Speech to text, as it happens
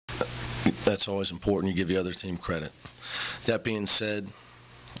that's always important. You give the other team credit. That being said,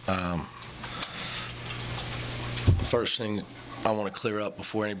 first thing I want to clear up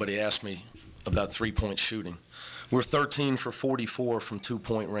before anybody asks me about three-point shooting. We're 13 for 44 from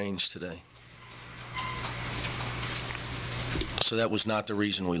two-point range today. So that was not the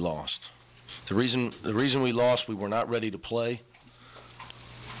reason we lost. The reason we lost, we were not ready to play.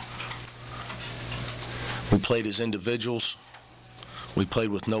 We played as individuals. We played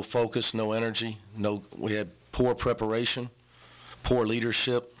with no focus, no energy. We had poor preparation, poor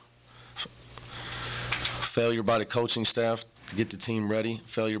leadership, failure by the coaching staff to get the team ready,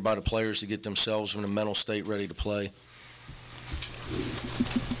 failure by the players to get themselves in a mental state ready to play.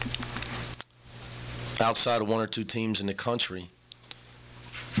 Outside of one or two teams in the country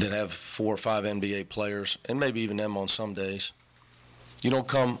that have 4 or 5 NBA players, and maybe even them on some days, you don't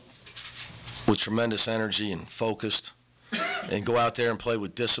come with tremendous energy and focused and go out there and play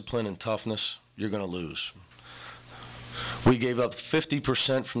with discipline and toughness, you're going to lose. We gave up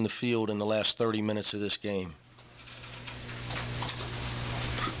 50% from the field in the last 30 minutes of this game.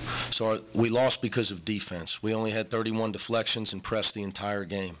 So we lost because of defense. We only had 31 deflections and pressed the entire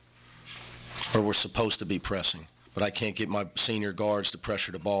game, or we're supposed to be pressing. But I can't get my senior guards to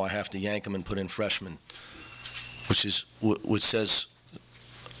pressure the ball. I have to yank them and put in freshmen, which says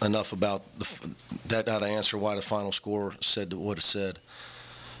enough about that how to answer why the final score said what it said.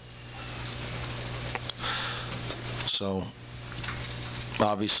 So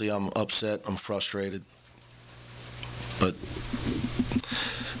obviously I'm upset, I'm frustrated, but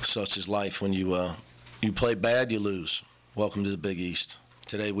such is life. When you play bad, you lose. Welcome to the Big East.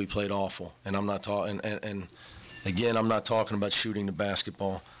 Today we played awful, and I'm not talking. And again, I'm not talking about shooting the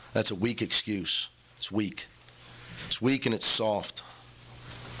basketball. That's a weak excuse. It's weak. It's weak and it's soft.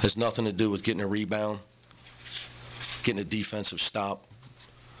 Has nothing to do with getting a rebound, getting a defensive stop,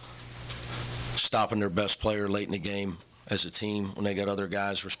 stopping their best player late in the game as a team when they got other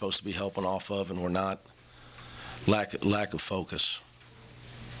guys we're supposed to be helping off of and we're not. Lack of focus.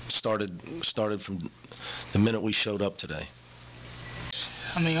 Started from the minute we showed up today.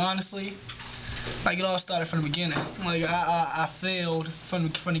 I mean, honestly, like it all started from the beginning. Like I failed from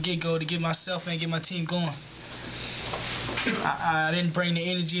the get-go to get myself and get my team going. I didn't bring the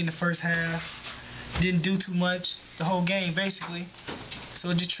energy in the first half. Didn't do too much the whole game, basically.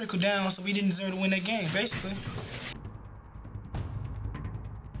 So it just trickled down, so we didn't deserve to win that game, basically.